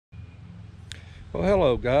Well,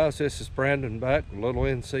 hello guys, this is Brandon back, Little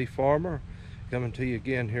NC Farmer, coming to you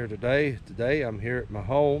again here today. Today I'm here at my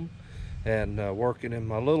home and working in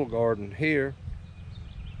my little garden here.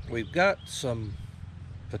 We've got some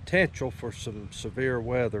potential for some severe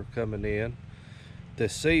weather coming in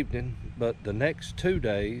this evening, but the next 2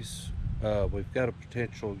 days we've got a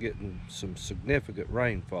potential of getting some significant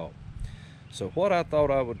rainfall. So what I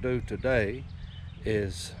thought I would do today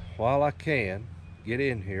is, while I can, get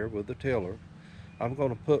in here with the tiller. I'm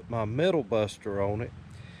going to put my middle buster on it,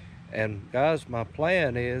 and guys, my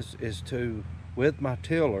plan is to, with my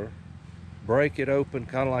tiller, break it open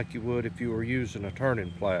kind of like you would if you were using a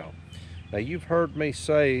turning plow. Now, you've heard me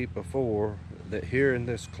say before that here in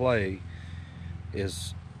this clay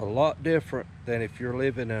is a lot different than if you're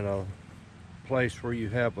living in a place where you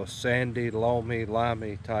have a sandy, loamy,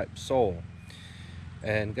 limey type soil.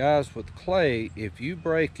 And guys, with clay, if you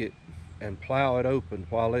break it and plow it open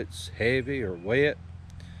while it's heavy or wet,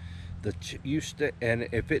 and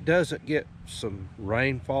if it doesn't get some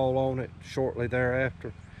rainfall on it shortly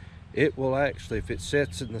thereafter, it will actually, if it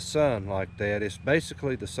sits in the sun like that, it's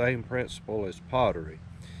basically the same principle as pottery.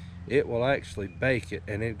 It will actually bake it,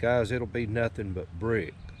 and guys, it'll be nothing but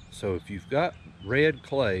brick. So if you've got red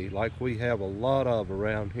clay like we have a lot of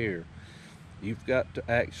around here, you've got to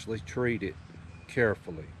actually treat it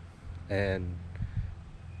carefully. And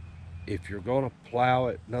if you're going to plow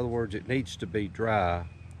it, in other words, it needs to be dry,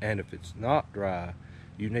 and if it's not dry,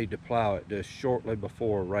 you need to plow it just shortly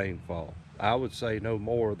before rainfall. I would say no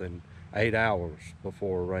more than 8 hours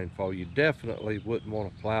before rainfall. You definitely wouldn't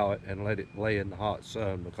want to plow it and let it lay in the hot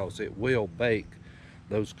sun, because it will bake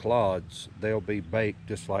those clods. They'll be baked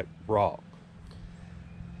just like rock.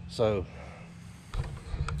 So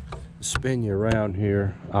spin you around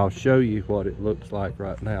here, I'll show you what it looks like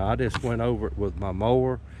right now. I just went over it with my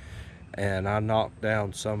mower, and I knocked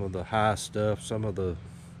down some of the high stuff, some of the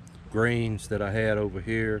greens that I had over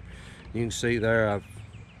here. You can see there I've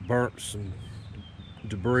burnt some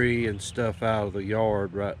debris and stuff out of the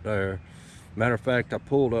yard right there. Matter of fact, I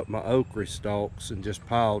pulled up my okra stalks and just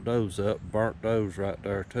piled those up, burnt those right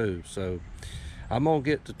there too. So I'm gonna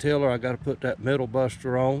get the tiller. I got to put that middle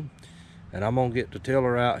buster on, and I'm gonna get the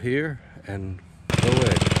tiller out here and go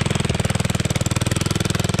at it.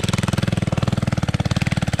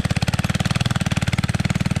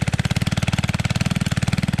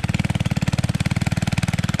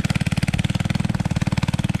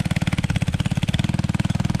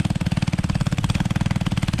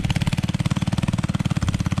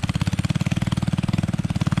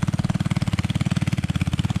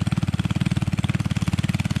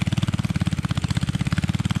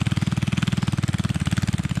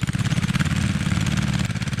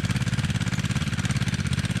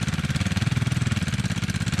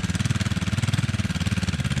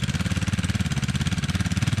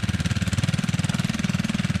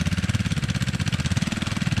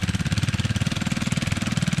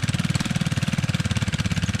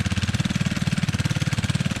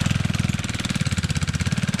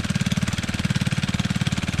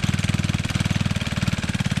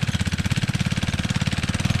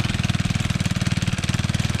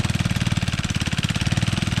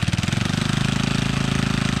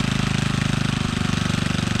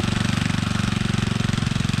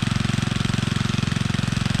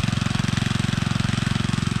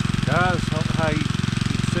 Guys, I don't know how you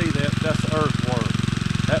can see that. That's earthworm.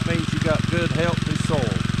 That means you got good, healthy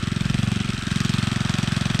soil.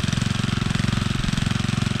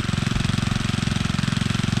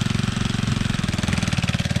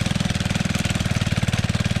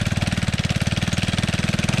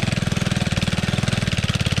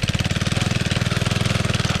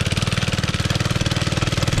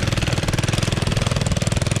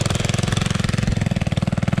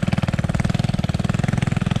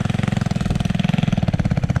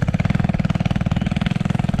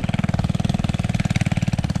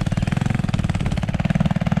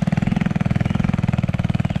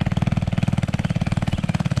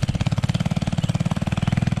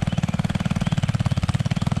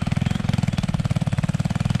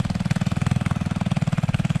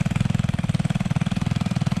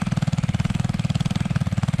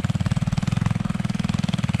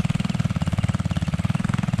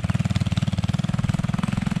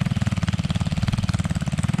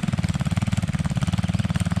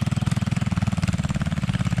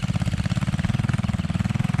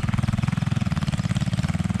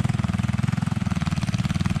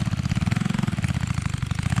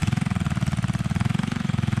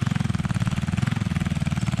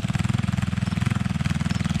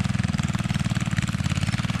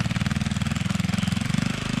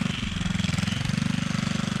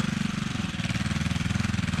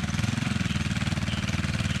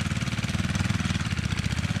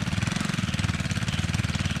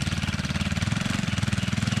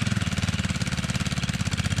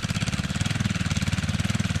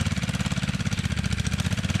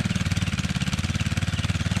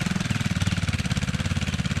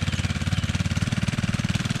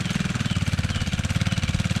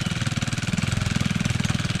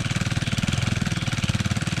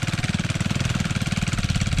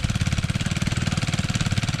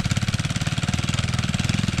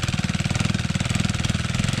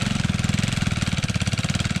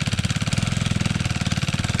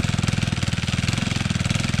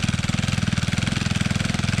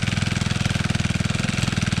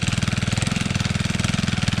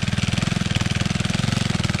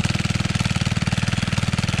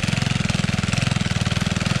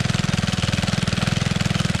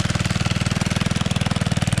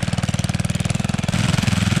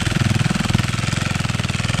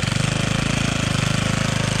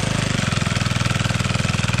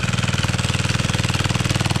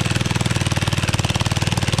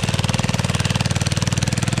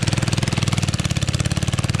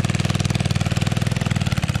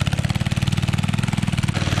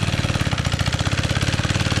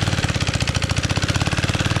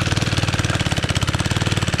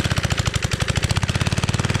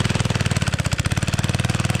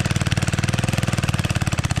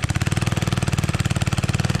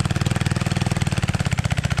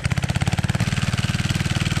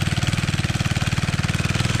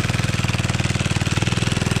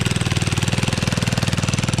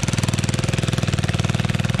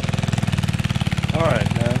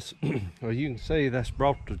 Well, you can see that's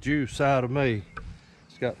brought the juice out of me.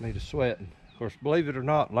 It's got me to sweating. Of course, believe it or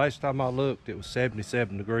not, last time I looked, it was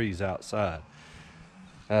 77 degrees outside.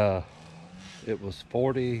 It was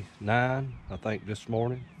 49, I think, this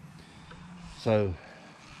morning. So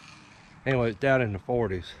anyway, it's down in the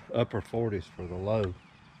 40s, upper 40s for the low.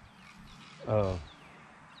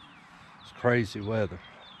 It's crazy weather.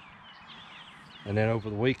 And then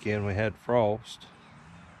over the weekend we had frost,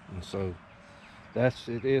 and so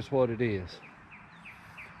it is what it is.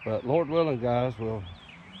 But Lord willing, guys, we'll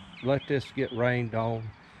let this get rained on,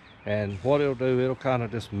 and what it'll do, it'll kind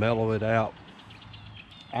of just mellow it out.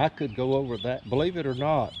 I could go over that. Believe it or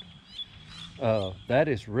not, that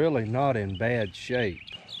is really not in bad shape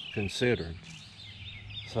considering.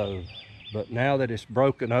 So, but now that it's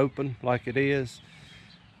broken open like it is,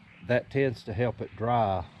 that tends to help it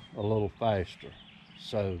dry a little faster.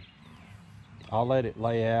 So I'll let it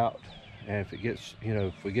lay out, and if it gets,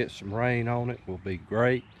 if we get some rain on it, will be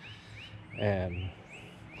great. And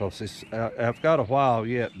because I've got a while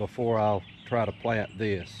yet before I'll try to plant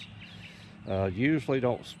this. Usually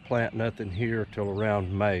don't plant nothing here till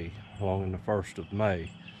around May, along in the 1st of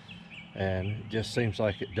May, and it just seems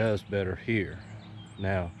like it does better here.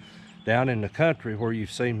 Now down in the country where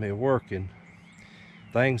you've seen me working,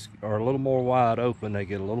 things are a little more wide open, they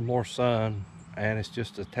get a little more sun, and it's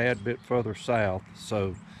just a tad bit further south,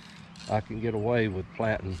 so I can get away with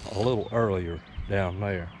planting a little earlier down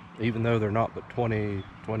there, even though they're not but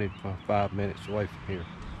 20-25 minutes away from here.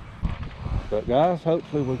 But guys,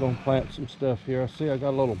 hopefully we're going to plant some stuff here. I see I got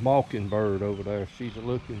a little mockingbird over there. She's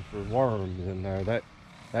looking for worms in there.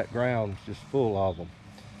 That ground's just full of them.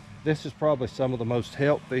 This is probably some of the most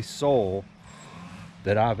healthy soil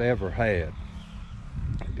that I've ever had.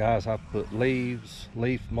 Guys, I've put leaves,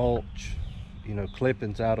 leaf mulch,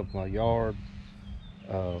 clippings out of my yard,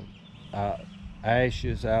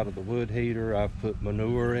 ashes out of the wood heater. I've put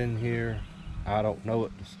manure in here. I don't know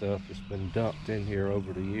it, the stuff that's been dumped in here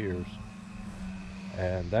over the years.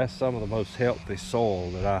 And that's some of the most healthy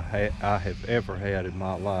soil that I have ever had in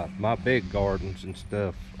my life. My big gardens and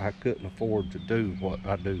stuff, I couldn't afford to do what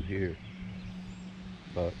I do here.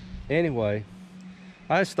 But anyway,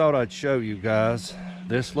 I just thought I'd show you guys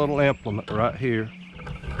this little implement right here.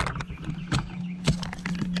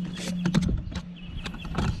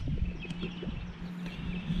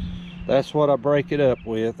 That's what I break it up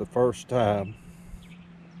with the first time.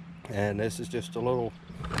 And this is just a little,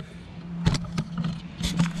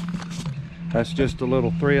 that's just a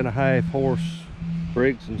little 3.5 horse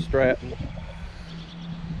Briggs & Stratton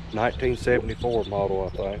 1974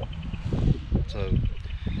 model, I think. So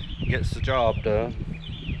gets the job done.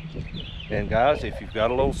 And guys, if you've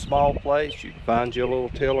got a little small place, you can find you a little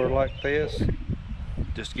tiller like this.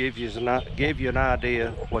 Just give you an idea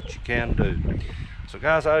of what you can do. So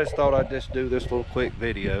guys, I just thought I'd just do this little quick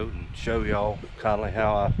video and show y'all kind of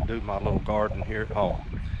how I do my little garden here at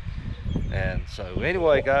home. And so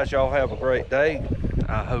anyway, guys, y'all have a great day.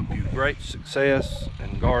 I hope you great success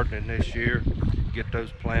in gardening this year. Get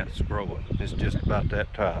those plants growing. It's just about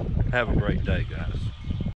that time. Have a great day, guys.